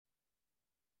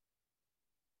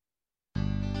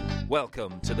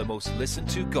Welcome to the most listened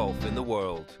to golf in the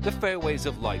world, the Fairways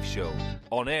of Life show,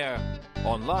 on air,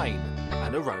 online,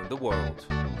 and around the world.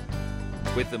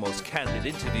 With the most candid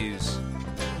interviews,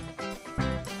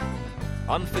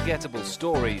 unforgettable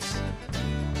stories,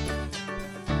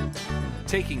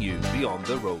 taking you beyond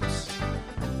the ropes.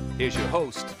 Here's your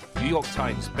host, New York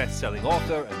Times best-selling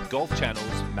author and Golf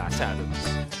Channel's Matt Adams.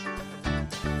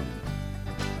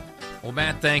 Well,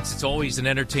 Matt, thanks. It's always an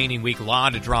entertaining week. A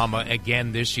lot of drama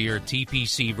again this year.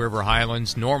 TPC River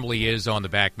Highlands normally is on the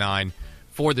back nine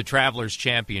for the Travelers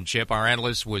Championship. Our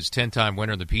analyst was 10-time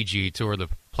winner of the PGA Tour, the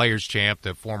Players Champ,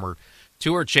 the former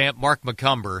Tour Champ, Mark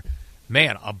McCumber.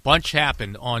 Man, a bunch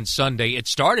happened on Sunday. It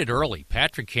started early.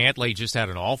 Patrick Cantlay just had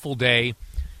an awful day.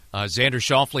 Xander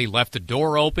Schauffele left the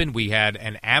door open. We had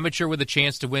an amateur with a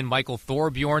chance to win, Michael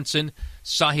Thorbjornsen.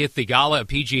 Sahith Theegala, a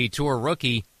PGA Tour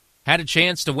rookie, had a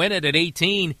chance to win it at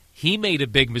 18. He made a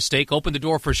big mistake, opened the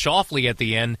door for Schauffele at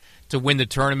the end to win the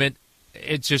tournament.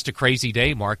 It's just a crazy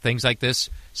day, Mark. Things like this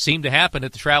seem to happen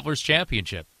at the Travelers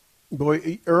Championship.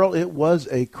 Boy, Earl, it was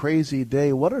a crazy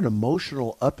day. What an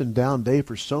emotional up and down day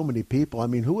for so many people. I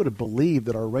mean, who would have believed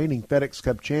that our reigning FedEx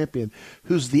Cup champion,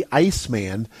 who's the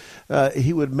Iceman,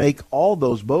 he would make all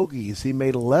those bogeys. He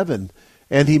made 11,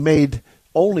 and he made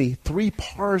only 3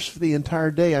 pars for the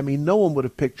entire day. I mean, no one would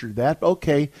have pictured that.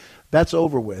 Okay, that's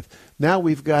over with. Now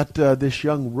we've got this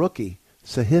young rookie,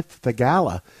 Sahith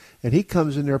Theegala, and he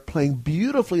comes in there playing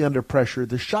beautifully under pressure.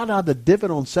 The shot out of the divot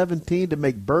on 17 to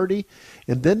make birdie,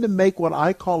 and then to make what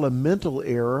I call a mental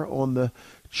error on the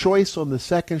choice on the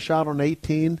second shot on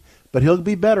 18. But he'll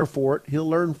be better for it. He'll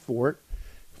learn from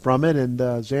it. And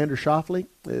Xander Schauffele,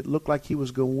 it looked like he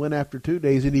was going to win after 2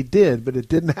 days, and he did, but it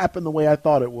didn't happen the way I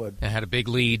thought it would. It had a big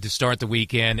lead to start the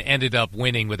weekend, ended up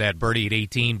winning with that birdie at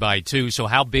 18 by 2. So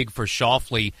how big for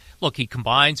Schauffele? Look, he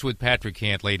combines with Patrick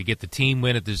Cantlay to get the team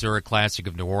win at the Zurich Classic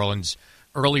of New Orleans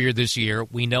earlier this year.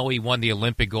 We know he won the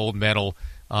Olympic gold medal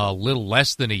a little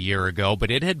less than a year ago, but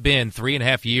it had been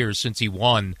 3.5 years since he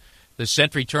won the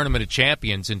Century Tournament of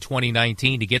Champions in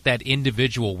 2019 to get that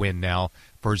individual win now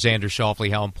for Xander Schauffele.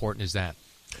 How important is that?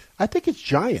 I think it's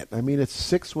giant. I mean,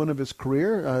 it's 6th win of his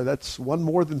career. That's one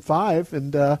more than 5,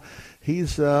 and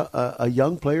he's a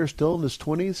young player still in his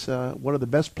 20s, one of the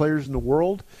best players in the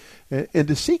world. And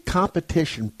to see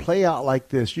competition play out like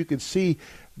this, you can see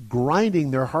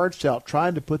grinding their hearts out,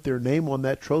 trying to put their name on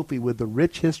that trophy with the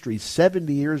rich history,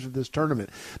 70 years of this tournament.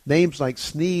 Names like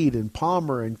Snead and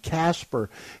Palmer and Casper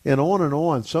and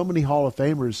on, so many Hall of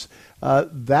Famers.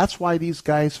 That's why these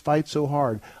guys fight so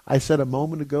hard. I said a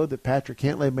moment ago that Patrick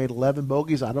Cantlay made 11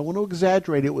 bogeys. I don't want to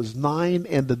exaggerate. It was 9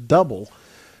 and a double.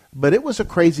 But it was a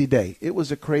crazy day. It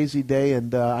was a crazy day,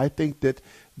 and I think that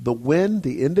the win,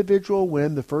 the individual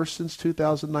win, the first since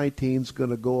 2019, is going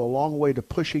to go a long way to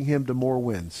pushing him to more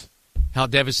wins. How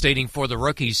devastating for the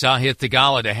rookie, Sahith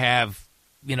Theegala, to have,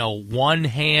 one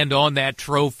hand on that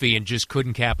trophy and just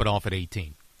couldn't cap it off at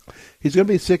 18. He's going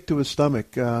to be sick to his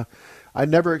stomach. I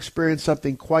never experienced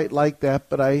something quite like that,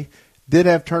 but I did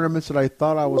have tournaments that I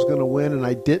thought I was going to win, and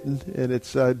I didn't, and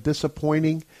it's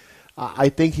disappointing. I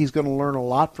think he's going to learn a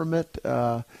lot from it.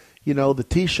 The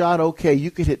tee shot, okay,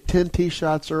 you could hit 10 tee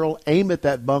shots, Earl, aim at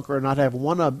that bunker and not have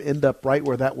one of them end up right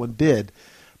where that one did.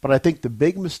 But I think the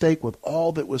big mistake with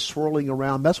all that was swirling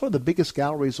around, that's one of the biggest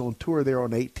galleries on tour there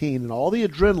on 18, and all the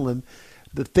adrenaline,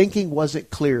 the thinking wasn't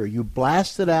clear. You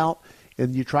blast it out,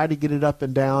 and you try to get it up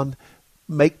and down,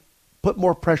 put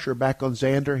more pressure back on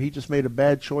Xander. He just made a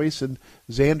bad choice, and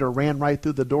Xander ran right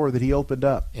through the door that he opened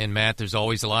up. And, Matt, there's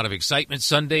always a lot of excitement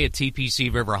Sunday at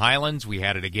TPC River Highlands. We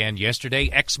had it again yesterday.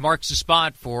 X marks the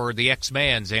spot for the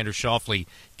X-Man, Xander Schauffele,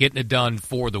 getting it done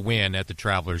for the win at the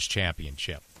Travelers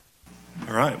Championship.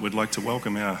 All right, we'd like to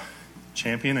welcome our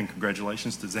champion, and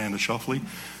congratulations to Xander Schauffele,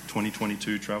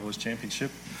 2022 Travelers Championship.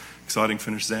 Exciting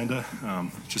finish, Xander.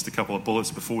 Just a couple of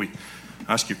bullets before we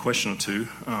ask you a question or two.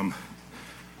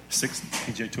 6th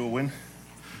PGA Tour win,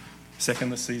 2nd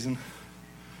this season,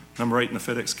 number 8 in the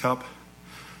FedEx Cup,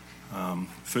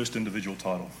 first individual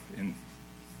title in,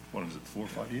 4 or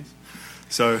 5 years?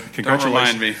 So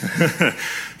congratulations. Don't remind me.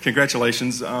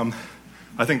 Congratulations. I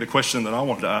think the question that I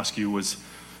wanted to ask you was,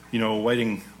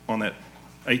 waiting on that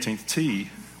 18th tee,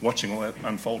 watching all that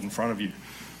unfold in front of you.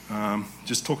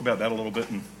 Just talk about that a little bit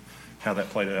and how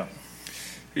that played out.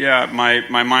 Yeah,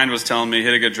 my mind was telling me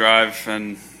hit a good drive,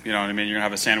 and you're going to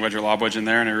have a sand wedge or lob wedge in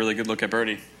there and a really good look at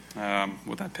birdie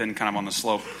with that pin kind of on the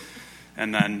slope.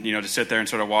 And then, to sit there and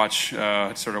sort of watch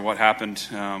sort of what happened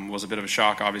was a bit of a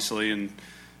shock, obviously. And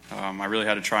I really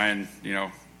had to try and,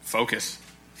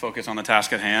 focus on the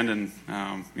task at hand, and,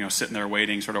 sitting there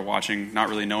waiting, sort of watching, not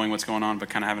really knowing what's going on, but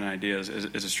kind of having an idea is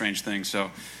a strange thing. So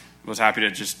I was happy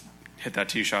to just hit that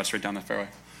tee shot straight down the fairway.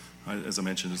 As I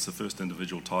mentioned, it's the first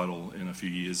individual title in a few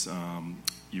years.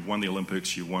 You've won the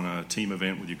Olympics. You won a team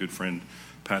event with your good friend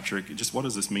Patrick. Just what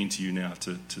does this mean to you now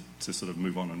to sort of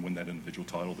move on and win that individual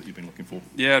title that you've been looking for?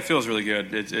 Yeah, it feels really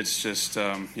good. It's just,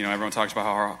 everyone talks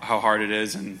about how hard it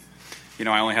is. And,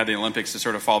 I only had the Olympics to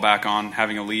sort of fall back on,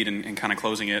 having a lead and kind of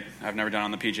closing it. I've never done it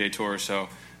on the PGA Tour. So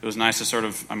it was nice to sort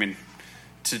of,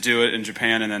 to do it in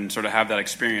Japan and then sort of have that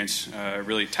experience.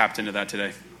 Really tapped into that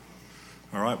today.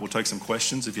 All right, we'll take some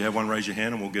questions. If you have one, raise your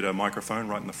hand and we'll get a microphone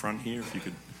right in the front here. If you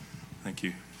could. Thank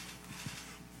you.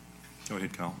 Go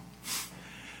ahead, Carl.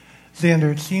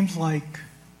 Xander, it seems like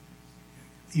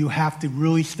you have to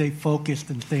really stay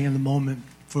focused and stay in the moment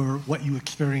for what you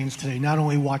experienced today, not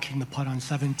only watching the putt on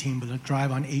 17, but the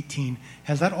drive on 18.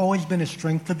 Has that always been a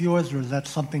strength of yours, or is that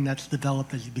something that's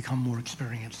developed as you become more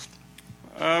experienced?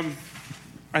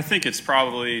 I think it's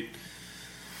probably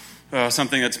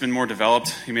something that's been more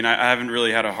developed. I haven't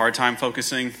really had a hard time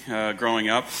focusing growing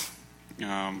up.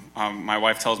 My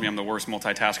wife tells me I'm the worst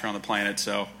multitasker on the planet,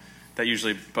 so that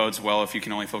usually bodes well if you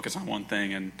can only focus on one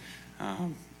thing. And,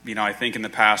 I think in the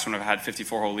past when I've had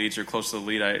 54-hole leads or close to the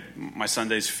lead, my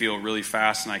Sundays feel really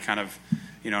fast, and I kind of,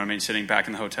 sitting back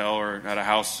in the hotel or at a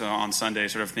house on Sunday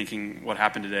sort of thinking what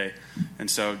happened today. And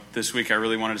so this week I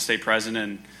really wanted to stay present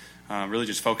and really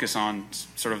just focus on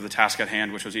sort of the task at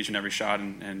hand, which was each and every shot.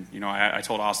 And I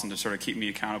told Austin to sort of keep me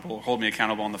accountable, hold me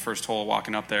accountable on the first hole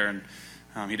walking up there, and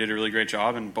he did a really great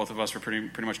job, and both of us were pretty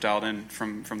much dialed in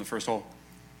from the first hole.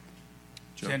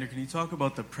 Xander, can you talk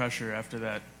about the pressure after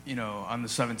that? On the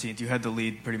 17th, you had the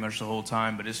lead pretty much the whole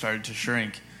time, but it started to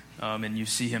shrink, and you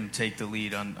see him take the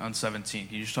lead on 17.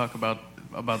 Can you just talk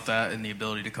about that and the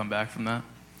ability to come back from that?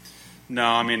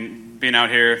 No, being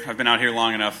out here, I've been out here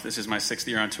long enough. This is my 6th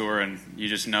year on tour, and you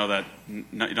just know that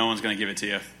no one's going to give it to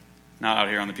you. Not out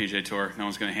here on the PGA Tour. No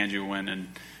one's going to hand you a win, and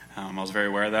I was very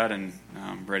aware of that and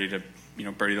ready to,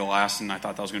 birdie the last, and I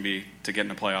thought that was going to be to get in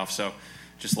the playoffs. So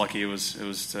just lucky it was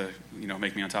to,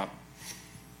 make me on top.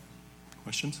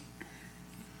 Questions?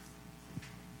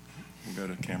 We'll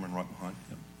go to Cameron right behind.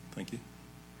 Yep. Thank you.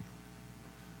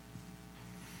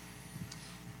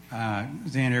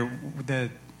 Xander,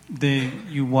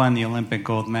 you won the Olympic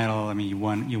gold medal. You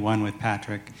won with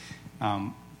Patrick.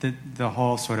 The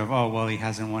whole sort of, he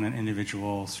hasn't won an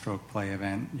individual stroke play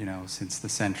event, since the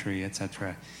century,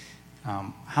 etc.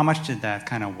 How much did that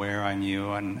kind of wear on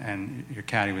you? And your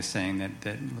caddy was saying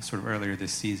that sort of earlier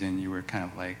this season you were kind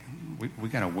of like, we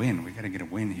got to win. We got to get a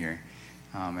win here.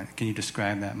 Can you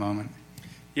describe that moment?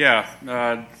 Yeah,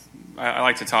 I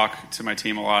like to talk to my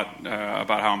team a lot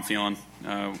about how I'm feeling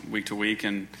week to week,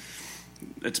 and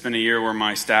it's been a year where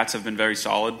my stats have been very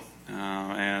solid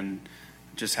and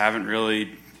just haven't really,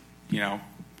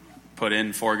 put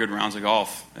in 4 good rounds of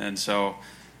golf. And so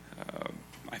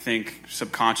I think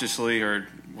subconsciously or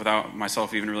without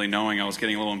myself even really knowing, I was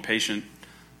getting a little impatient.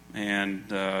 And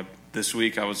this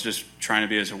week I was just trying to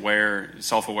be as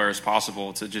self-aware as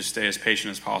possible, to just stay as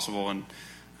patient as possible and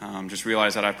just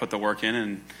realize that I put the work in,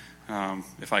 and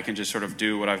if I can just sort of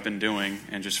do what I've been doing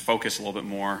and just focus a little bit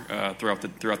more throughout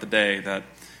the day, that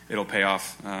it'll pay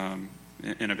off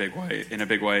in a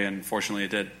big way, and fortunately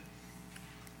it did.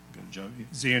 Joe?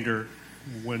 Xander,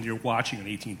 when you're watching on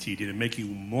 18T, did it make you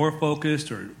more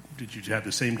focused, or did you have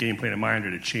the same game plan in mind, or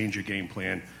did it change your game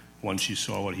plan once you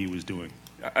saw what he was doing?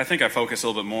 I think I focused a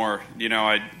little bit more.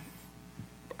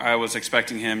 I was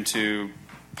expecting him to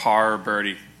par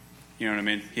birdie. You know what I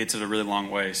mean? He hits it a really long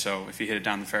way, so if he hit it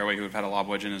down the fairway, he would have had a lob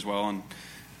wedge in as well. And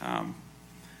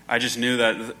I just knew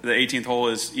that the 18th hole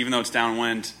is, even though it's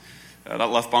downwind,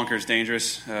 that left bunker is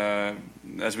dangerous,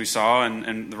 as we saw,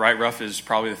 and the right rough is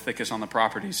probably the thickest on the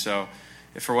property. So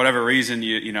if for whatever reason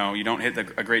you don't hit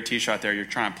a great tee shot there, you're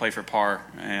trying to play for par,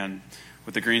 and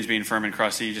with the greens being firm and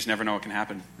crusty, you just never know what can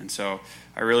happen. And so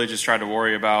I really just tried to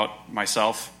worry about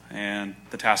myself and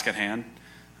the task at hand,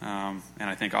 and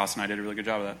I think Austin and I did a really good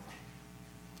job of that.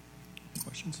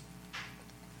 Questions?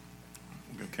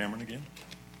 We'll go Cameron again.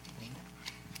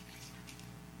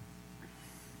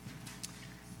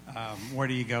 Where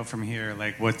do you go from here?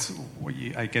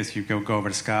 I guess you go over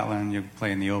to Scotland, you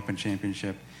play in the Open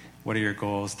Championship. What are your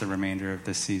goals the remainder of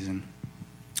this season?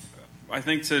 I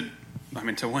think to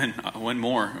win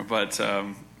more, but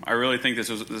I really think this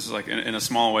is like, in a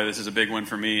small way, this is a big win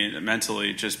for me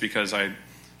mentally, just because I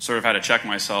sort of had to check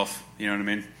myself. You know what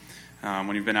I mean?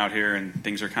 When you've been out here and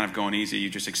things are kind of going easy, you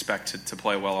just expect to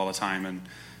play well all the time, and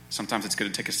sometimes it's good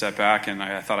to take a step back, and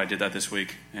I thought I did that this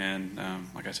week. And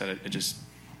like I said, it just,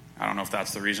 I don't know if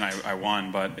that's the reason I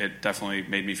won, but it definitely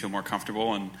made me feel more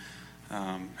comfortable and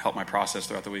helped my process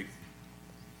throughout the week.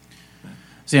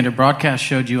 Xander, broadcast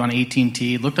showed you on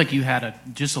 18T. It looked like you had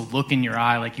just a look in your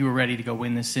eye, like you were ready to go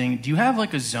win this thing. Do you have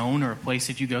like a zone or a place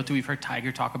that you go to? We've heard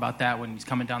Tiger talk about that when he's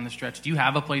coming down the stretch. Do you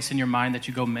have a place in your mind that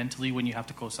you go mentally when you have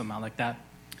to close something out like that?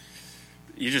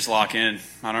 You just lock in.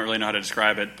 I don't really know how to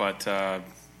describe it, but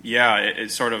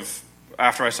it sort of,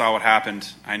 after I saw what happened,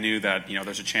 I knew that,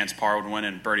 there's a chance par would win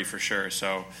and birdie for sure.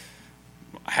 So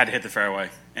I had to hit the fairway.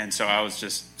 And so I was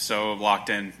just so locked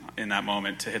in that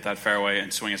moment to hit that fairway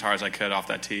and swing as hard as I could off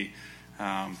that tee.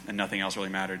 And nothing else really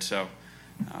mattered. So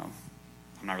I'm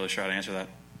not really sure how to answer that.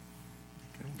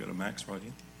 Okay, we'll go to Max right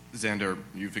here. Xander,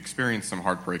 you've experienced some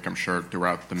heartbreak, I'm sure,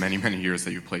 throughout the many, many years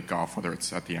that you've played golf, whether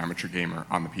it's at the amateur game or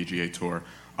on the PGA Tour.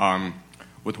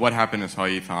 With what happened to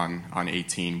Saif on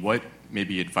 18, what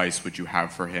maybe advice would you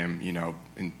have for him,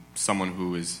 in someone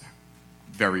who is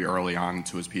very early on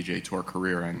to his PGA Tour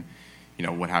career, and,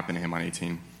 what happened to him on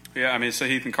 18? Yeah, I mean, so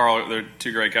Heath and Carl, they're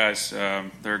two great guys. They're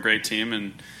a great team,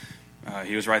 and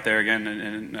he was right there again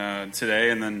in today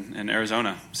and then in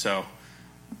Arizona. So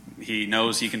he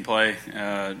knows he can play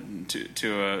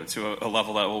to a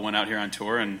level that will win out here on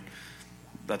tour, and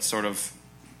that's sort of,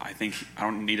 I think, I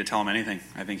don't need to tell him anything.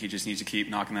 I think he just needs to keep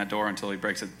knocking that door until he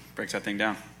breaks that thing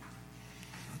down.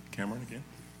 Cameron again.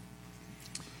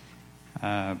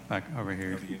 Back over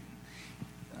here.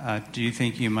 Do you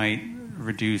think you might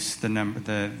reduce the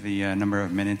number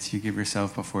of minutes you give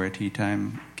yourself before a tee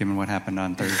time, given what happened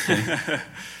on Thursday?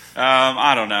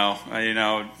 I don't know.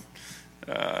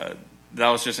 That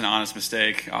was just an honest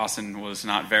mistake. Austin was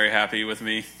not very happy with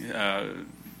me,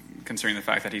 considering the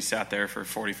fact that he sat there for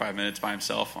 45 minutes by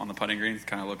himself on the putting green,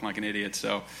 kind of looking like an idiot.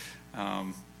 So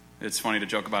it's funny to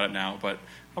joke about it now, but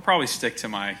I'll probably stick to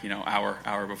my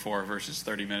hour before versus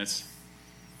 30 minutes.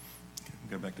 Okay,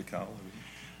 we'll go back to Kyle.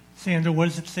 Xander, what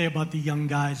does it say about the young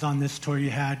guys on this tour you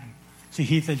had? So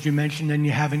Heath, as you mentioned, then you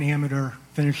have an amateur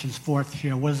finishes fourth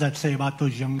here. What does that say about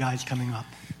those young guys coming up?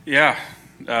 Yeah.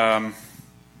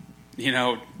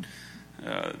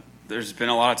 There's been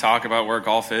a lot of talk about where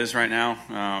golf is right now.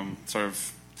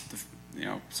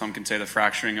 Some can say the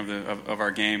fracturing of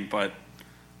our game, but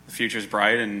the future's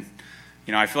bright. And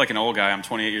I feel like an old guy. I'm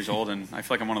 28 years old, and I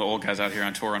feel like I'm one of the old guys out here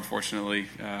on tour. Unfortunately,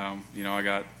 I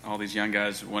got all these young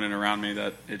guys winning around me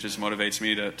that it just motivates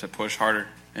me to push harder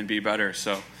and be better.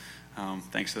 So,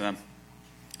 thanks to them.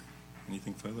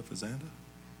 Anything further for Xander?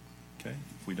 Okay.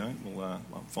 If we don't, well,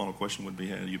 final question would be: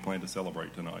 how do you plan to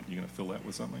celebrate tonight? You going to fill that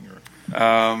with something, or?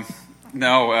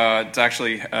 No, it's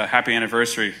actually a happy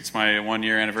anniversary. It's my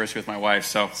 1-year anniversary with my wife,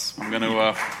 so I'm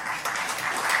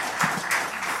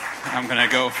gonna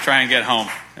go try and get home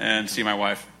and see my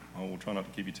wife. Oh, we'll try not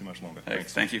to keep you too much longer. Hey,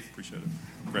 thank you. Appreciate it.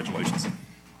 Congratulations.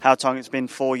 How Tong, it's been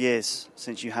 4 years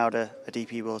since you held a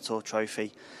DP World Tour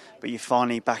trophy, but you're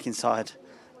finally back inside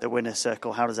the winner's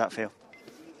circle. How does that feel?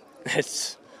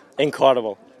 It's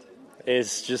incredible.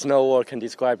 It's just no word can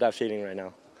describe that feeling right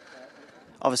now.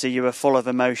 Obviously, you were full of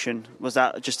emotion. Was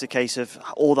that just a case of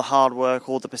all the hard work,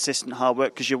 all the persistent hard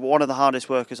work? Because you're one of the hardest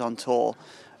workers on tour,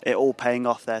 it all paying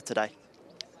off there today?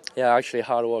 Yeah, actually,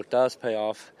 hard work does pay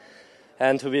off.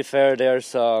 And to be fair,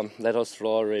 there's a little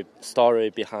story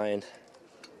behind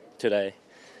today.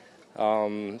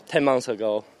 10 months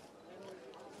ago,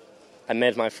 I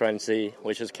met my friend Z,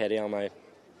 which is caddy on my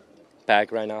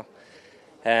back right now.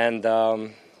 And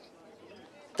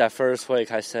that first week,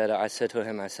 I said to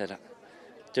him,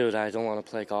 dude, I don't want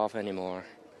to play golf anymore.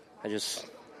 I just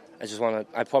want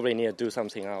to, I probably need to do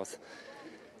something else.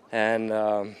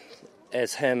 And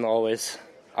it's him always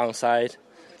on side.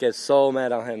 Get so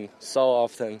mad on him so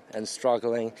often and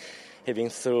struggling. He's been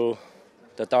through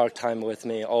the dark time with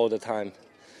me all the time.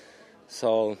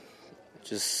 So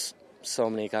just so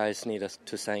many guys need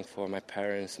to thank for my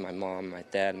parents, my mom, my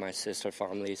dad, my sister,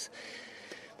 families,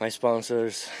 my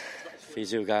sponsors,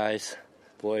 physio guys,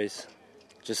 boys.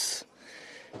 Just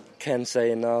can't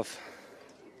say enough.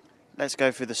 Let's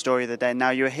go through the story of the day. Now,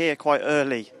 you were here quite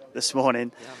early this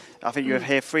morning. Yeah. I think you were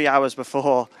here 3 hours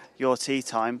before your tee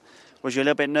time. Was you a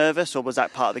little bit nervous, or was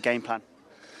that part of the game plan?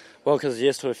 Well, because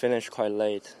yesterday we finished quite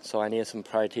late, so I needed some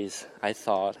practice, I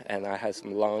thought, and I had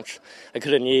some lunch. I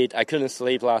couldn't eat. I couldn't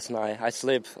sleep last night. I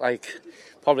slept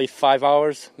probably 5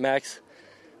 hours max.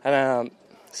 And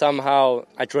somehow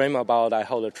I dream about I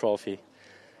hold a trophy.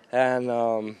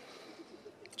 And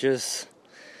just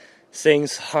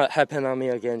things happen on me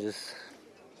again,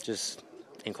 just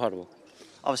incredible.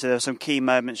 Obviously, there were some key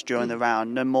moments during the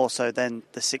round, no more so than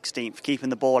the 16th, keeping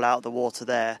the ball out of the water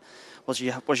there. Was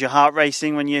your heart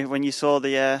racing when you saw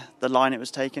the line it was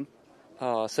taken?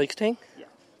 16?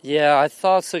 Yeah, I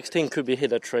thought 16 could be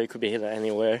hit a tree, could be hit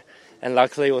anywhere, and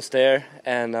luckily it was there.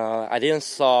 And I didn't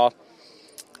saw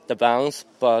the bounce.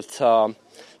 But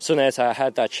soon as I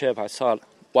had that chip, I thought,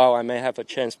 wow, I may have a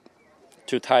chance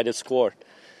to tie the score.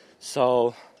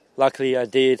 So luckily I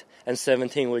did, and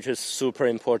 17, which is super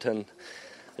important.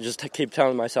 I just keep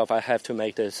telling myself I have to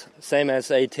make this. Same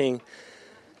as 18,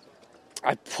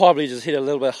 I probably just hit a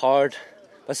little bit hard,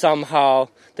 but somehow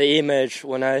the image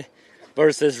when I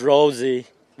versus Rory,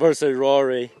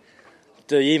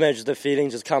 the image, the feeling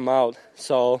just come out.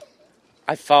 So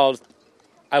I felt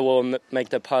I will make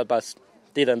the putt, but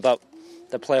didn't. But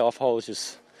the playoff hole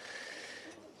is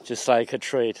just like a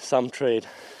trade, some trade.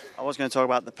 I was going to talk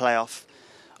about the playoff.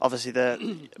 Obviously,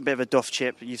 the bit of a duff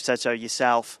chip. You've said so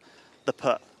yourself. The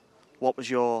putt. What was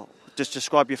your? Just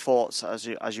describe your thoughts as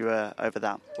you were over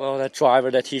that. Well, that driver,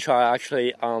 that tee shot,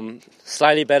 actually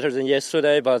slightly better than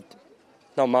yesterday, but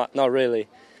not really.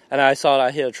 And I thought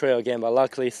I hit a trail again, but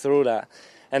luckily through that.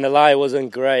 And the lie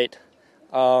wasn't great.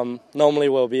 Normally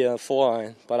will be a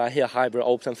 4-iron, but I hit a hybrid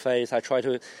open face. I try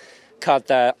to cut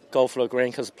that, go for the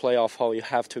green, because playoff hole you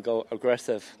have to go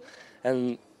aggressive,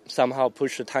 and somehow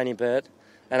push a tiny bit.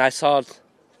 And I thought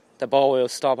the ball will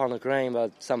stop on the green,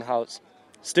 but somehow it's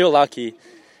still lucky,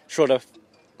 short of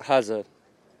hazard.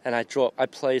 And I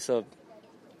placed a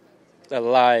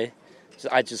lie.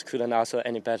 I just couldn't ask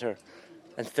any better,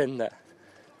 and thin that.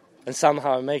 And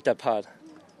somehow I make that putt.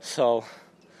 So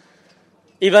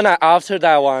even after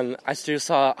that one, I still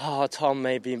thought, Tom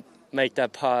maybe make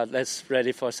that putt. Let's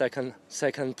ready for a second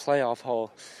playoff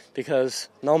hole, because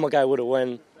normal guy would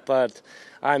win, but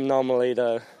I'm normally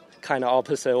the kind of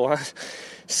opposite one.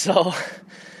 So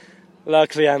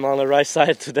luckily I'm on the right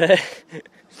side today.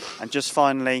 And just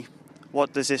finally,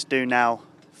 what does this do now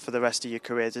for the rest of your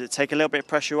career? Does it take a little bit of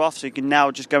pressure off so you can now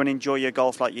just go and enjoy your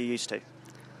golf like you used to?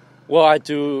 Well, I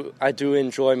do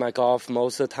enjoy my golf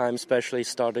most of the time, especially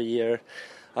start of the year.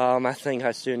 I think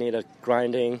I still need a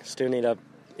grinding, still need to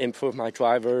improve my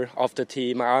driver off the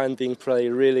tee. My iron being played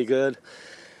really good,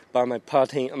 but my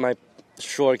putting, my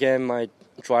short game, my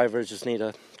driver just need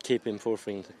to keep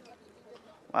improving.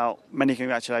 Well, many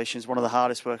congratulations. One of the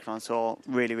hardest working on tour.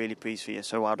 Really, really pleased for you.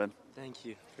 So well done. Thank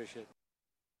you. Appreciate it.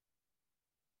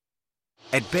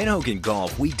 At Ben Hogan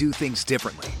Golf, we do things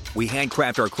differently. We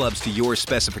handcraft our clubs to your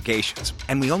specifications,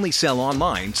 and we only sell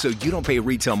online so you don't pay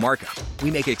retail markup.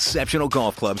 We make exceptional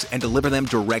golf clubs and deliver them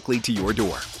directly to your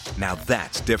door. Now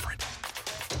that's different.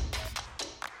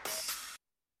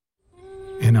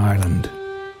 In Ireland,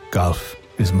 golf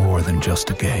is more than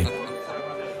just a game.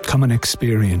 Come and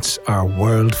experience our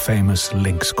world-famous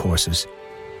links courses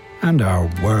and our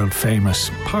world-famous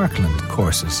Parkland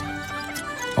courses,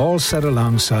 all set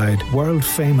alongside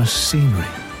world-famous scenery.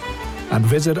 And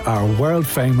visit our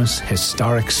world-famous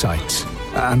historic sites.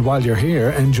 And while you're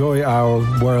here, enjoy our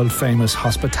world-famous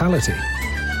hospitality.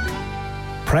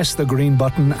 Press the green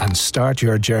button and start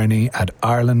your journey at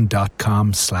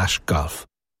ireland.com/golf.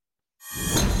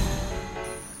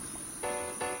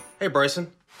 Hey,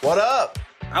 Bryson. What up?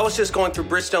 I was just going through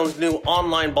Bridgestone's new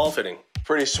online ball fitting.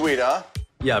 Pretty sweet, huh?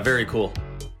 Yeah, very cool.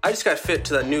 I just got fit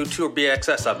to that new Tour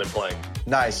BXS I've been playing.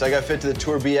 Nice. I got fit to the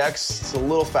Tour BX. It's a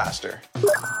little faster.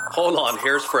 Hold on,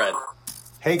 here's Fred.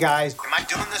 Hey, guys. Am I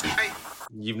doing this right?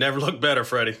 You've never looked better,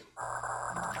 Freddie.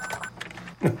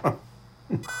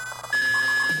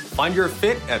 Find your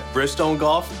fit at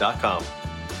BridgestoneGolf.com.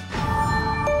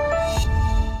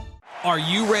 Are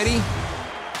you ready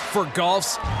for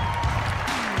golf's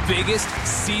biggest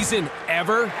season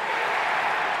ever?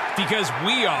 Because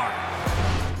we are.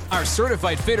 Our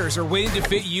certified fitters are waiting to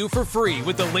fit you for free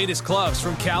with the latest clubs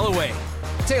from Callaway,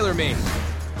 TaylorMade,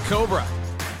 Cobra,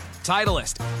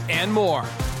 Titleist, and more.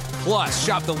 Plus,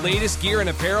 shop the latest gear and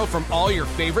apparel from all your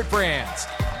favorite brands.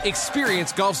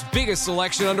 Experience golf's biggest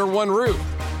selection under one roof.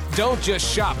 Don't just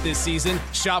shop this season,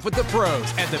 shop with the pros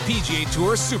at the PGA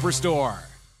Tour Superstore.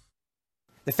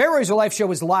 The Fairways of Life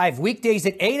show is live weekdays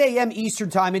at 8 a.m. Eastern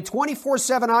Time and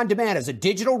 24/7 on demand as a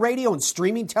digital radio and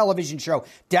streaming television show.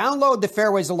 Download the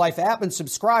Fairways of Life app and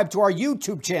subscribe to our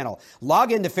YouTube channel.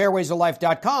 Log in to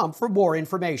fairwaysoflife.com for more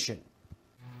information.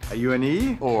 Are you an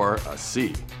E or a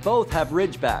C? Both have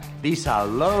Ridgeback. These are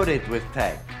loaded with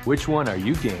tech. Which one are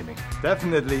you gaming?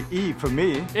 Definitely E for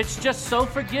me. It's just so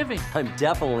forgiving. I'm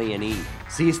definitely an E.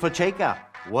 C is for Cheka.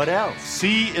 What else?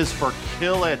 C is for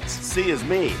kill it. C is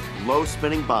me. Low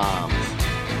spinning bombs.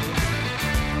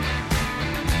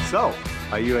 So,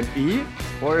 are you an E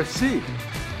or a C?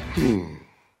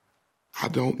 I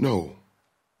don't know.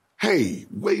 Hey,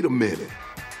 wait a minute.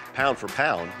 Pound for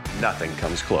pound, nothing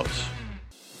comes close.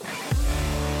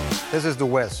 This is the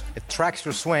Whiz. It tracks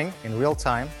your swing in real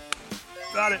time.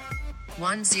 Got it.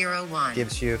 101.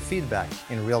 Gives you feedback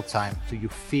in real time so you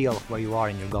feel where you are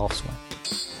in your golf swing.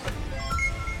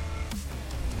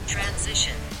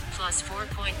 Position, plus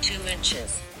 4.2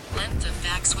 inches. Length of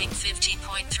backswing,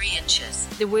 50.3 inches.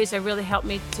 The ways have really helped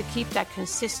me to keep that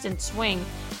consistent swing.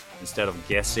 Instead of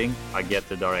guessing, I get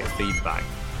the direct feedback.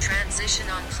 Transition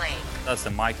on plane. That's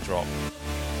the mic drop.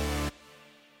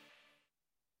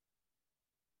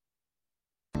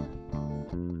 All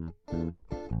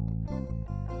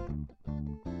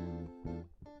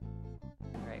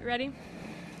right, ready?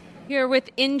 Here with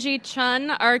Ingee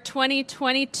Chun, our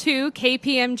 2022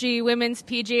 KPMG Women's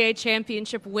PGA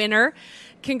Championship winner.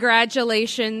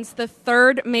 Congratulations, the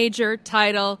third major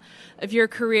title of your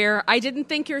career. I didn't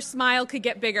think your smile could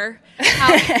get bigger.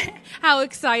 How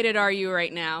excited are you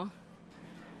right now?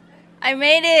 I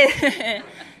made it.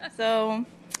 So,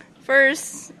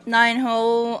 first 9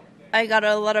 hole, I got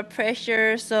a lot of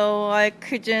pressure, so I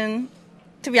couldn't,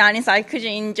 to be honest, I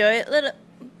couldn't enjoy it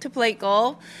to play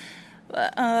golf.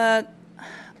 But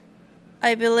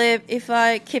I believe if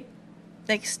I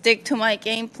stick to my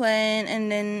game plan, and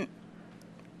then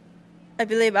I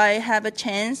believe I have a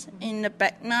chance in the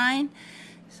back 9.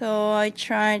 So I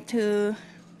tried to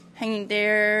hang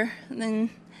there. And then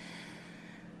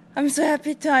I'm so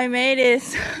happy that I made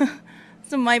it.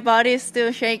 So my body is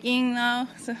still shaking now.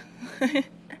 So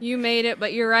You made it,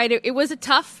 but you're right. It was a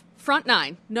tough front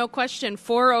 9, no question.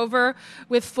 4 over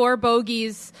with 4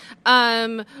 bogeys.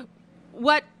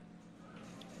 What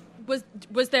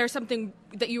was there something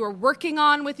that you were working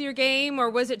on with your game, or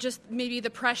was it just maybe the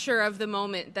pressure of the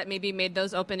moment that maybe made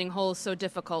those opening holes so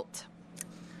difficult?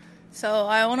 So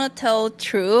I want to tell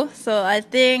truth. So I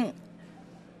think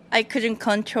I couldn't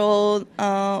control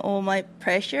all my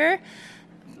pressure.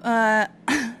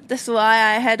 That's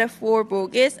why I had 4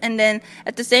 bogeys. And then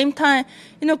at the same time,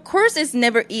 course is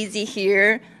never easy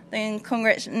here. Then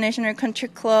Congress National Country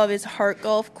Club is a hard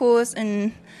golf course,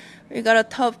 and we got a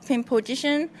tough pin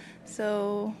position.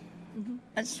 So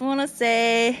I just want to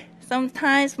say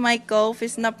sometimes my golf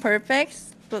is not perfect,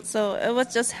 but so it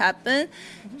was just happened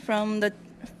from the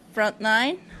front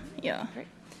 9. Yeah.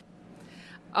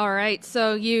 All right.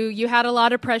 So you had a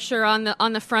lot of pressure on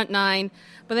the front 9,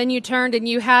 but then you turned and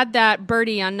you had that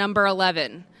birdie on number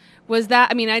 11. Was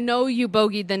that? I mean, I know you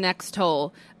bogeyed the next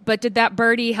hole, but did that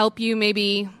birdie help you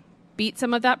maybe beat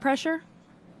some of that pressure,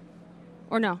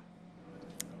 or no?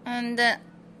 And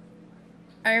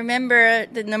I remember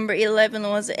the number 11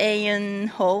 was A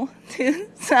hole too,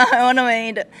 so I want to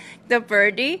make the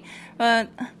birdie. But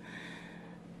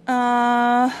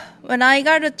when I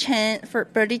got a chance for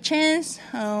birdie chance,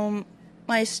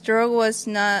 my stroke was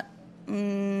not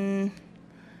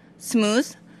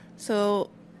smooth. So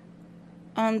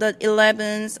on the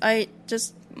 11s,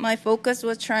 my focus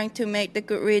was trying to make the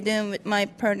good rhythm with my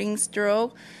putting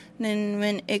stroke. Then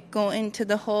when it go into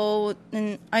the hole,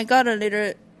 then I got a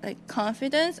little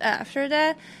confidence after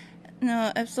that.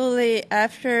 No, absolutely.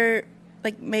 After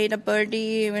made a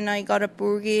birdie, when I got a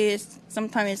bogey,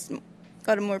 sometimes it's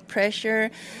got more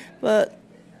pressure. But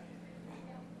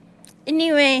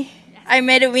anyway, I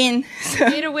made a win. You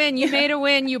made a win. You made a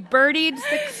win. You birdied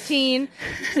 16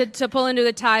 to pull into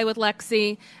the tie with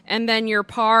Lexi, and then your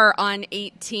par on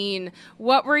 18.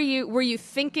 What were you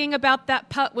thinking about that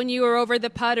putt when you were over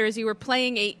the putt, or as you were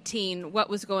playing 18? What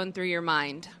was going through your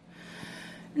mind?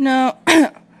 No.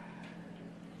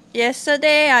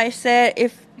 Yesterday I said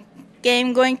if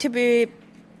game going to be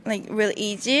really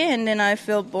easy, and then I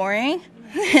feel boring.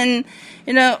 And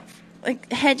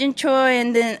Hedge and Choi,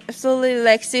 and then absolutely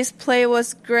Lexi's play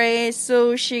was great,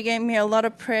 so she gave me a lot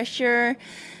of pressure.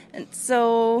 And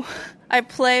so I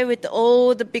play with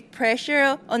all the big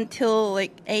pressure until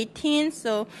 18.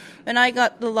 So when I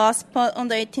got the last putt on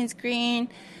the 18th green,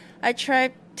 I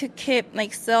tried to keep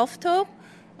self-talk.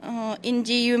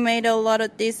 Ingee, you made a lot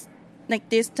of this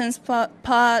distance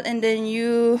putt, and then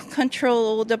you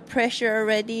control all the pressure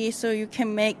already, so you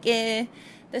can make it.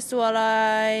 That's what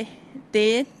I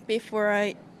did before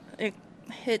I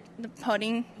hit the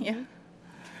putting. Yeah.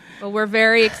 Well, we're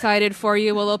very excited for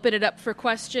you. We'll open it up for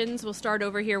questions. We'll start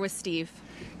over here with Steve.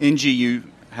 Ingee, you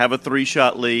have a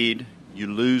 3-shot lead. You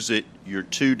lose it. You're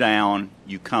 2 down.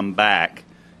 You come back.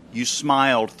 You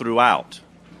smiled throughout.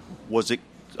 Was it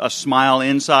a smile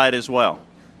inside as well?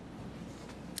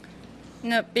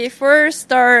 No, before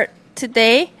start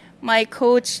today, my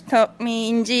coach taught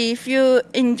me, Ingee, if you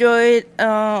enjoyed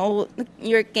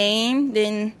your game,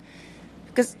 then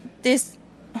because this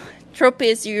trophy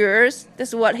is yours.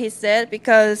 That's what he said,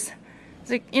 because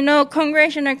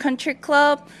Congressional Country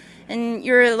Club, and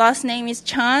your last name is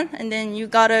Chan, and then you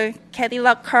got a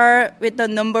Cadillac car with the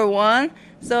number 1.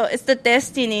 So it's the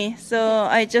destiny. So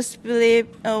I just believe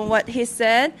what he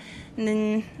said, and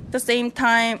then at the same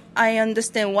time I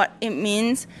understand what it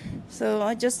means. So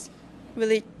I just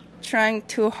really trying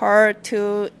too hard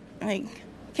to like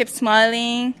keep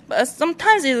smiling. But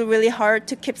sometimes it's really hard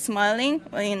to keep smiling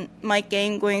when my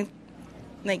game going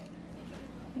like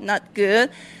not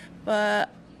good. But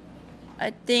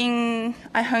I think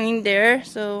I hung in there,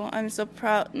 so I'm so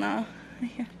proud now.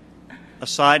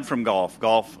 Aside from golf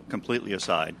completely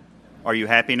aside, are you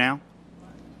happy now?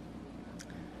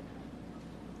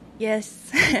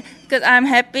 Yes, because I'm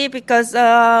happy because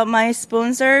my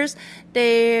sponsors,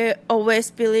 they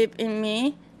always believe in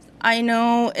me. I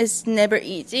know it's never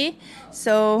easy,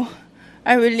 so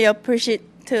I really appreciate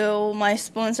to my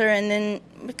sponsor, and then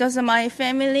because of my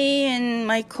family and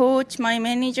my coach, my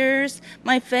managers,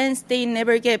 my fans, they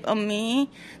never gave on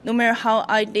me, no matter how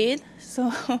I did.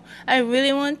 So I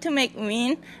really want to make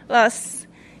win last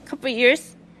couple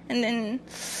years. And then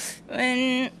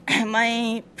when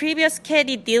my previous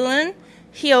caddy Dylan,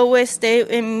 he always stayed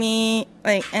with me,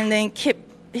 like, and then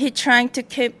he trying to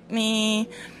keep me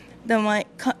my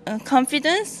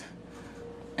confidence,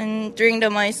 and during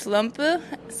my slump,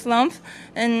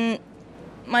 and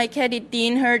my caddy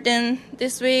Dean Herden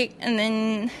this week, and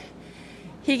then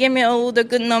he gave me all the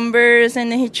good numbers,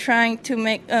 and then he trying to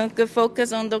make a good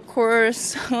focus on the course.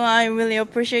 So I really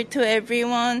appreciate to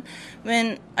everyone.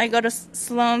 When I got a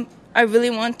slump, I really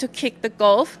want to kick the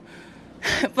golf,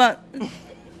 but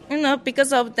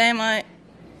because of them, I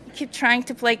keep trying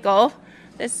to play golf.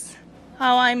 That's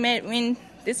how I made win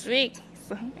this week.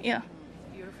 So yeah.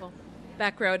 Beautiful.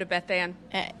 Back row to Beth Ann.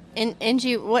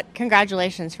 Ingee,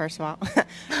 congratulations, first of all.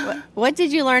 What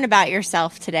did you learn about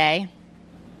yourself today?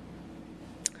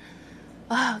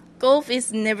 Golf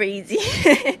is never easy.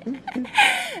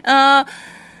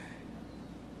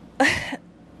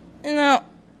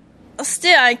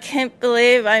 Still I can't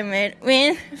believe I made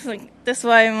win. It's that's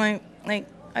why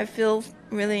I feel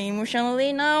really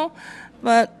emotionally now.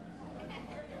 But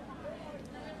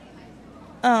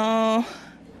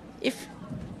if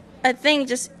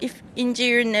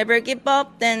Ingee never give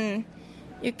up, then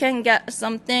you can get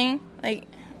something.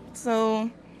 So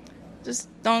just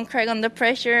don't crack on the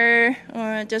pressure,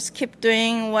 or just keep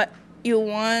doing what you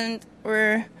want,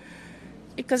 or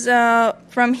because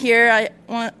from here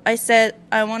I said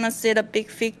I want to see the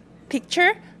big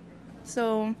picture.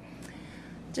 So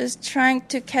just trying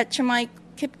to catch my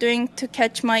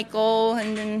goal,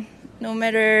 and then no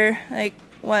matter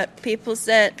what people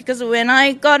said, because when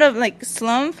I got a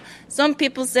slump, some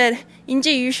people said,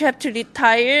 Ingee, you should have to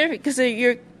retire because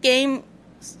your game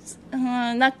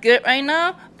not good right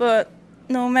now. But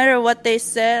no matter what they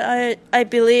said, I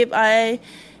believe I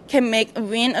can make a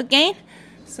win again.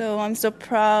 So I'm so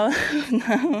proud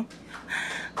now.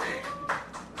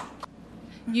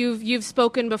 You've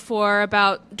spoken before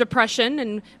about depression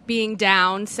and being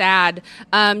down, sad.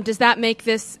 Does that make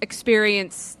this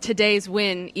experience, today's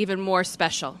win, even more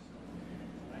special?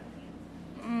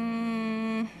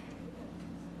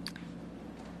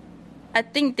 I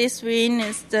think this win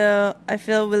I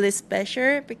feel really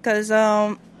special because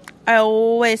I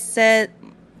always said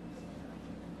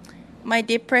my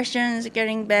depression is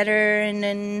getting better, and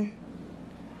then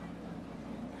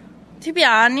to be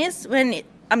honest, when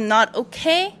I'm not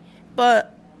okay,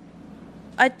 but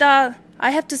I thought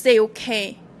I have to say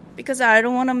okay because I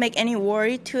don't want to make any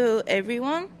worry to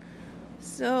everyone.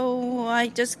 So I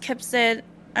just kept saying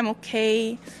I'm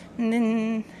okay, and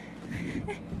then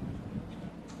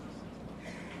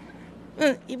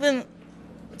even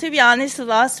to be honest,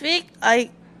 last week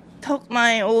I took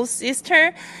my old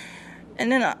sister,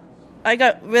 and then I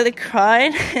got really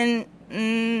cried, and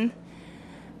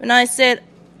when I said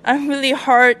I'm really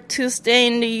hard to stay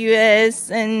in the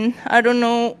U.S. and I don't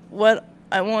know what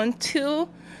I want to.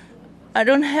 I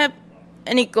don't have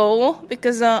any goal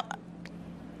because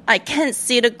I can't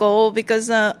see the goal because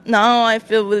now I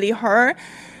feel really hard.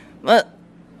 But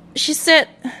she said,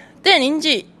 then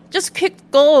Ingee, just kick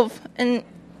golf and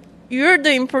you're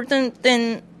the important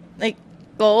than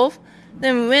golf.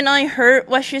 Then when I heard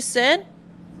what she said,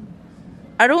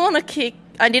 I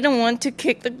didn't want to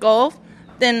kick the golf.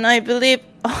 Then I believe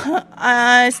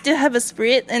I still have a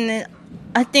spirit, and then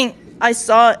I think I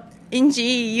saw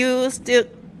Ingee, you still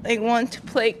want to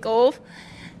play golf.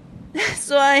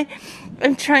 So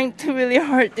I'm trying to really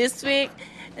hard this week,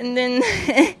 and then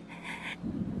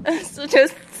so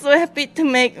just so happy to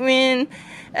make win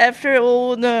after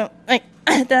all the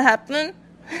that happened.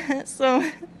 So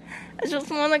I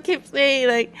just want to keep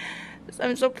saying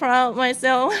I'm so proud of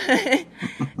myself,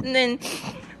 and then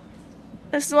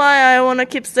that's why I want to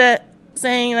keep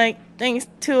saying thanks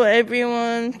to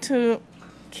everyone to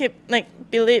keep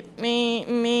believe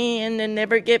me and then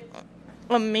never give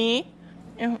on me.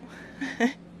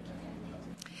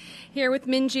 Here with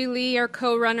Ingee Lee, our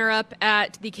co-runner-up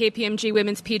at the KPMG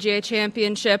Women's PGA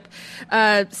Championship.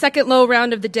 Second low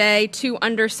round of the day, 2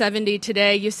 under 70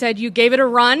 today. You said you gave it a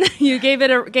run. You gave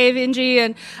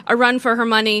Ingee a run for her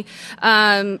money.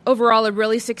 Overall, a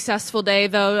really successful day,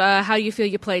 though. How do you feel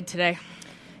you played today?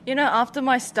 You know, after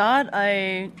my start,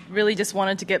 I really just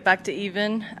wanted to get back to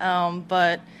even,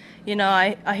 but you know,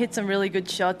 I hit some really good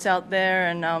shots out there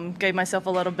and gave myself a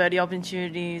lot of birdie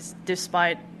opportunities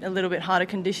despite a little bit harder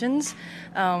conditions.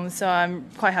 So I'm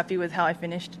quite happy with how I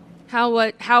finished.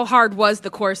 How hard was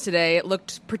the course today? It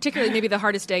looked particularly maybe the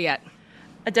hardest day yet.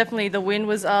 Definitely, the wind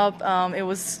was up. It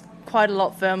was quite a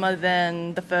lot firmer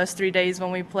than the first 3 days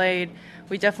when we played.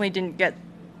 We definitely didn't get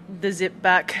the zip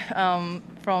back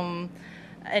from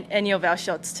any of our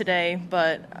shots today,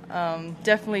 but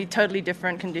definitely totally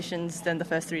different conditions than the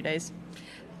first 3 days.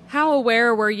 How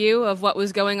aware were you of what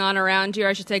was going on around you, or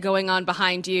I should say going on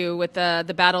behind you with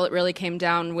the battle that really came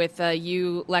down with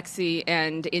you, Lexi,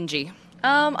 and Ingee?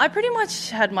 I pretty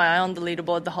much had my eye on the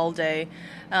leaderboard the whole day.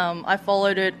 I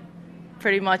followed it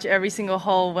pretty much every single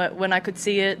hole when I could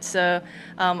see it, so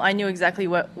I knew exactly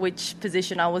which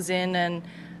position I was in, and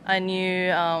I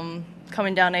knew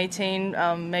coming down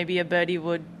 18, maybe a birdie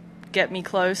would get me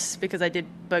close because I did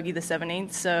bogey the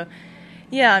 17th. So,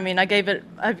 yeah, I mean, I gave it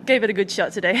a good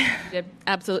shot today. Yeah,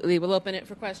 absolutely. We'll open it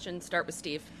for questions. Start with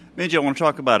Steve. Ingee, I want to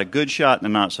talk about a good shot and a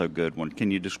not so good one.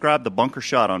 Can you describe the bunker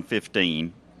shot on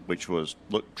 15, which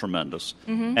looked tremendous,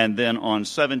 and then on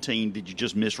 17, did you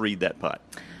just misread that putt?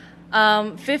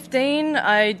 15,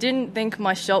 I didn't think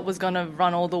my shot was going to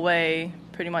run all the way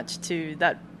pretty much to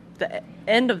the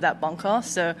end of that bunker,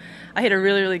 so I hit a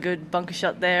really, really good bunker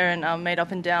shot there and made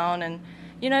up and down. And,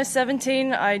 you know,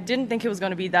 17, I didn't think it was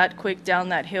going to be that quick down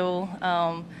that hill,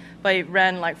 but it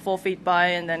ran like 4 feet by,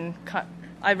 and then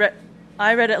I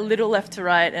read it a little left to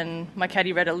right, and my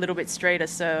caddy read it a little bit straighter,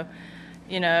 so,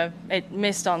 you know, it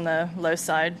missed on the low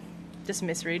side, just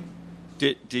misread.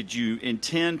 Did you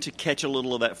intend to catch a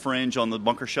little of that fringe on the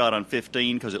bunker shot on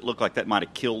 15? Because it looked like that might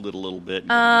have killed it a little bit.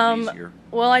 Easier.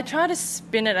 Well, I tried to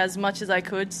spin it as much as I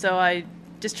could, so I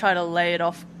just tried to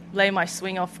lay my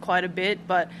swing off quite a bit.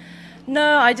 But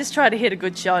no, I just tried to hit a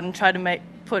good shot and try to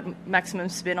put maximum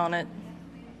spin on it.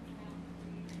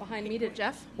 Behind me to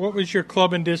Jeff. What was your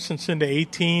clubbing distance into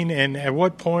 18, and at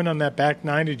what point on that back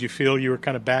nine did you feel you were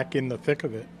kind of back in the thick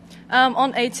of it?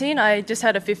 On 18, I just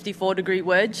had a 54-degree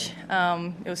wedge.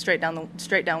 It was straight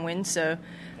downwind, so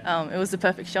it was the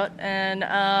perfect shot.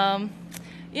 And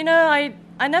you know,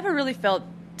 I never really felt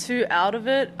too out of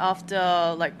it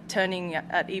after like turning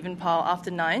at even par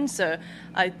after 9. So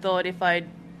I thought if I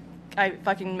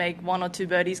can make 1 or 2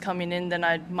 birdies coming in, then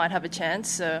I might have a chance.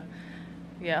 So.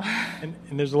 Yeah.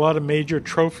 And there's a lot of major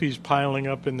trophies piling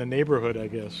up in the neighborhood, I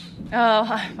guess.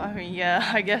 Oh, I mean,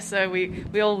 yeah, I guess so.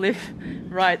 We all live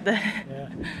right there. Yeah.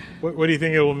 What do you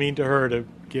think it will mean to her to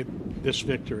get this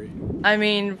victory? I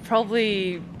mean,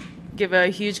 probably give her a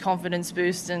huge confidence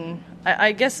boost. And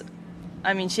I guess,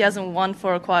 I mean, she hasn't won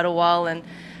for quite a while, and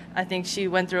I think she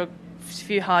went through a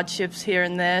few hardships here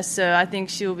and there. So I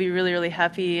think she'll be really, really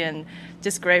happy and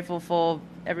just grateful for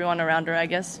everyone around her, I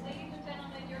guess.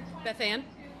 Beth Ann?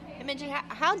 Ingee,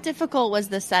 how difficult was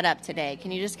the setup today?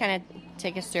 Can you just kind of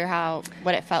take us through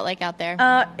what it felt like out there?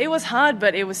 It was hard,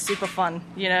 but it was super fun.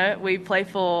 You know, we play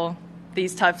for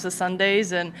these types of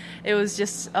Sundays, and it was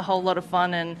just a whole lot of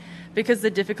fun. And because the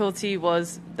difficulty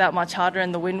was that much harder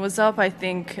and the wind was up, I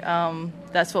think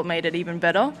that's what made it even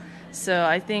better. So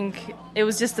I think it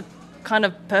was just kind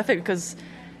of perfect because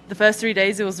the first 3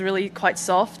 days it was really quite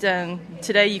soft, and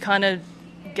today you kind of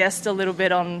guessed a little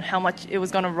bit on how much it was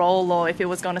going to roll or if it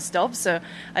was going to stop. So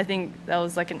I think that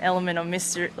was like an element of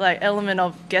mystery, like element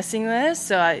of guessing there.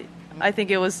 So I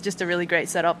think it was just a really great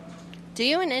setup. Do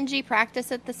you and Ingee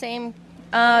practice at the same?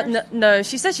 No,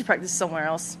 she said she practiced somewhere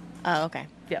else. Oh, okay.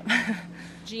 Yeah.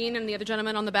 Jean and the other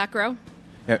gentleman on the back row.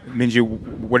 Yeah, Ingee,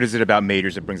 what is it about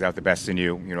majors that brings out the best in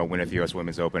you? You know, win at the U.S.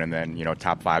 Women's Open and then, you know,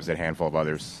 top fives at a handful of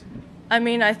others. I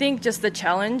mean, I think just the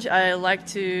challenge. I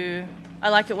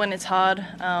like it when it's hard.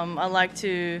 I like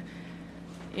to,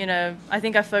 you know, I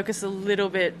think I focus a little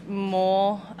bit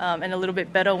more and a little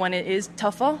bit better when it is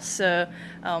tougher. So,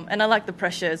 and I like the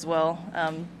pressure as well.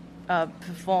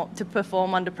 To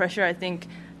perform under pressure, I think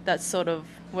that's sort of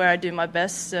where I do my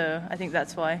best. So I think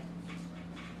that's why.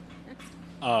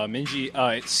 Ingee,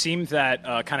 it seemed that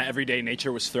kind of everyday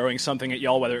nature was throwing something at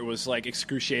y'all, whether it was like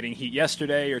excruciating heat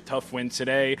yesterday or tough wind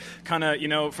today, kind of, you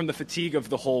know, from the fatigue of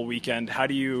the whole weekend. How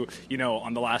do you, you know,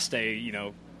 on the last day, you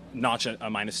know, notch a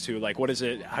 -2? Like, what is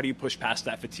it? How do you push past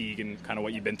that fatigue and kind of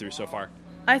what you've been through so far?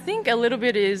 I think a little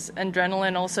bit is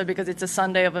adrenaline also because it's a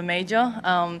Sunday of a major.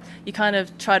 You kind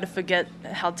of try to forget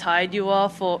how tired you are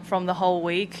from the whole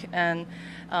week and,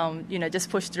 just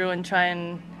push through and try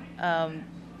and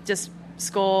just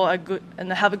score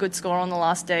have a good score on the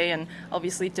last day. And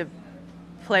obviously to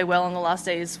play well on the last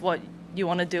day is what you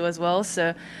want to do as well.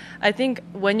 So I think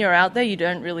when you're out there, you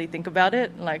don't really think about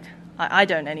it. Like, I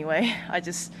don't anyway. I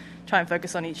just try and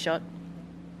focus on each shot.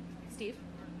 Steve?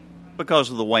 Because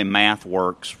of the way math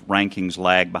works, rankings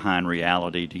lag behind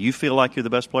reality. Do you feel like you're the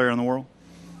best player in the world?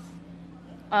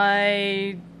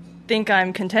 I think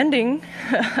I'm contending.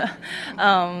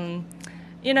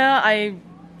 I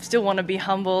still want to be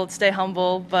humble, stay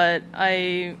humble, but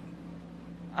I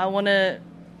want to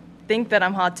think that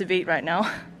I'm hard to beat right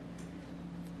now.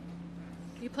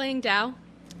 You playing Dow?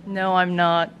 No, I'm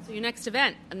not. So your next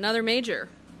event, another major.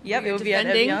 Yep, You're it will be at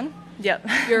Evian. Yep.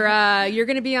 You're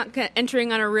going to be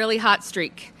entering on a really hot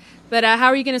streak. But how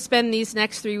are you going to spend these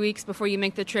next 3 weeks before you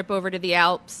make the trip over to the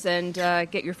Alps and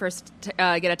get your first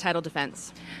get a title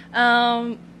defense?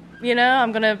 I'm going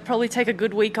to probably take a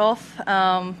good week off,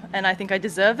 and I think I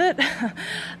deserve it.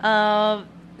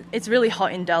 It's really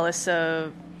hot in Dallas,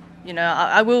 so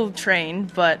I will train,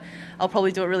 but I'll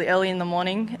probably do it really early in the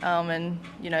morning and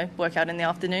work out in the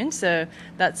afternoon. So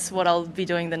that's what I'll be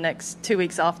doing the next 2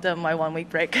 weeks after my 1 week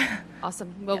break.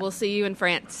 Awesome. Well, We'll see you in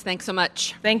France. Thanks so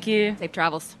much. Thank you. Safe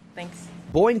travels. Thanks.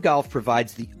 Boyne Golf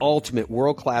provides the ultimate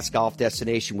world-class golf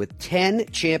destination with 10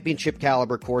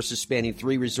 championship-caliber courses spanning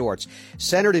 3 resorts.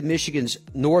 Centered in Michigan's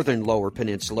northern Lower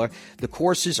Peninsula, the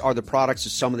courses are the products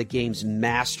of some of the game's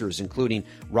masters, including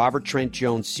Robert Trent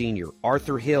Jones Sr.,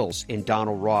 Arthur Hills, and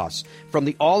Donald Ross. From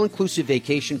the all-inclusive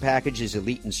vacation packages,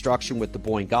 elite instruction with the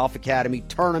Boyne Golf Academy,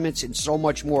 tournaments, and so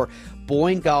much more,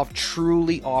 Boyne Golf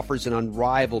truly offers an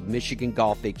unrivaled Michigan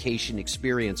golf vacation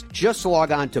experience. Just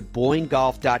log on to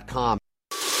BoyneGolf.com.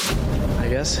 I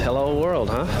guess hello world,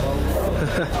 huh?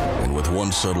 And with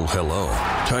one subtle hello,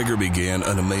 Tiger began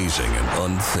an amazing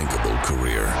and unthinkable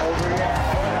career.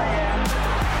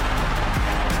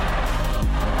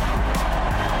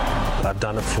 I've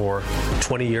done it for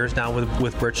 20 years now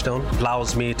with Bridgestone. It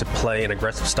allows me to play an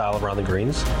aggressive style around the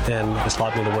greens, and it's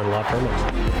allowed me to win a lot of tournaments.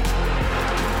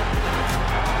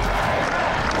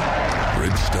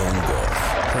 Bridgestone Golf,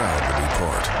 proud to be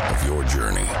part of your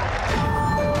journey.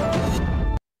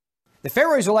 The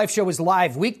Fairways of Life show is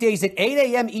live weekdays at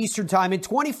 8 a.m. Eastern Time and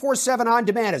 24/7 on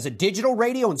demand as a digital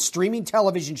radio and streaming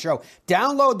television show.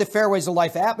 Download the Fairways of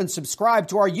Life app and subscribe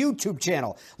to our YouTube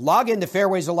channel. Log in to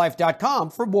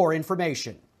fairwaysoflife.com for more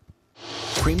information.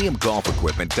 Premium golf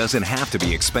equipment doesn't have to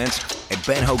be expensive. At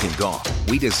Ben Hogan Golf,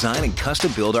 we design and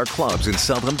custom build our clubs and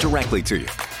sell them directly to you.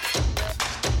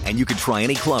 And you can try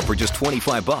any club for just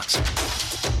 $25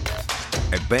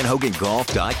 at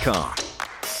benhogangolf.com.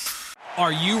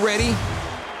 Are you ready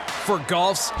for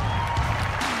golf's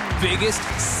biggest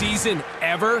season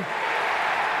ever?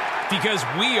 Because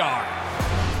we are.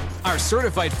 Our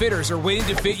certified fitters are waiting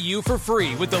to fit you for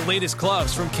free with the latest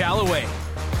clubs from Callaway,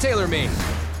 TaylorMade,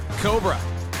 Cobra,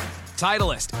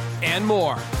 Titleist, and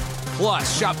more.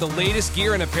 Plus, shop the latest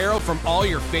gear and apparel from all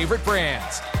your favorite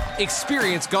brands.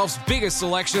 Experience golf's biggest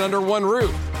selection under one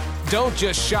roof. Don't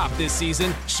just shop this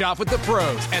season. Shop with the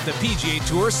pros at the PGA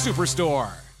Tour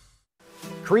Superstore.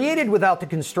 Created without the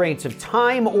constraints of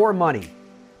time or money,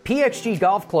 PXG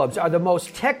golf clubs are the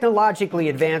most technologically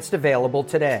advanced available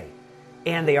today.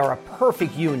 And they are a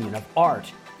perfect union of art,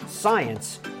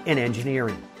 science, and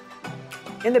engineering.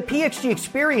 And the PXG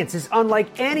experience is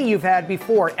unlike any you've had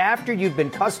before. After you've been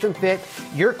custom fit,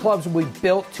 your clubs will be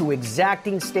built to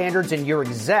exacting standards and your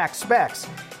exact specs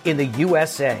in the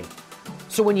USA.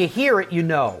 So when you hear it, you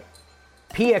know.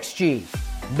 PXG.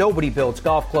 Nobody builds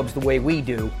golf clubs the way we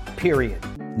do, period.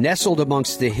 Nestled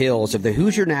amongst the hills of the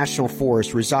Hoosier National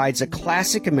Forest resides a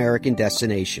classic American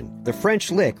destination, the French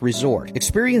Lick Resort.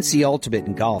 Experience the ultimate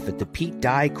in golf at the Pete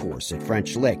Dye course at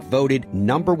French Lick, voted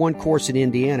 #1 course in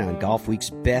Indiana on Golf Week's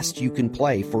Best You Can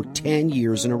Play for 10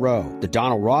 years in a row. The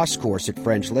Donald Ross course at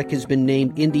French Lick has been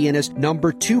named Indiana's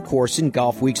 #2 course in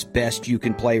Golf Week's Best You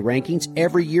Can Play rankings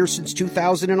every year since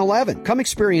 2011. Come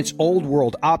experience old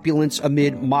world opulence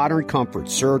amid modern comfort,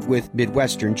 served with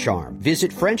Midwestern charm.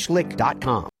 Visit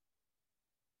FrenchLick.com.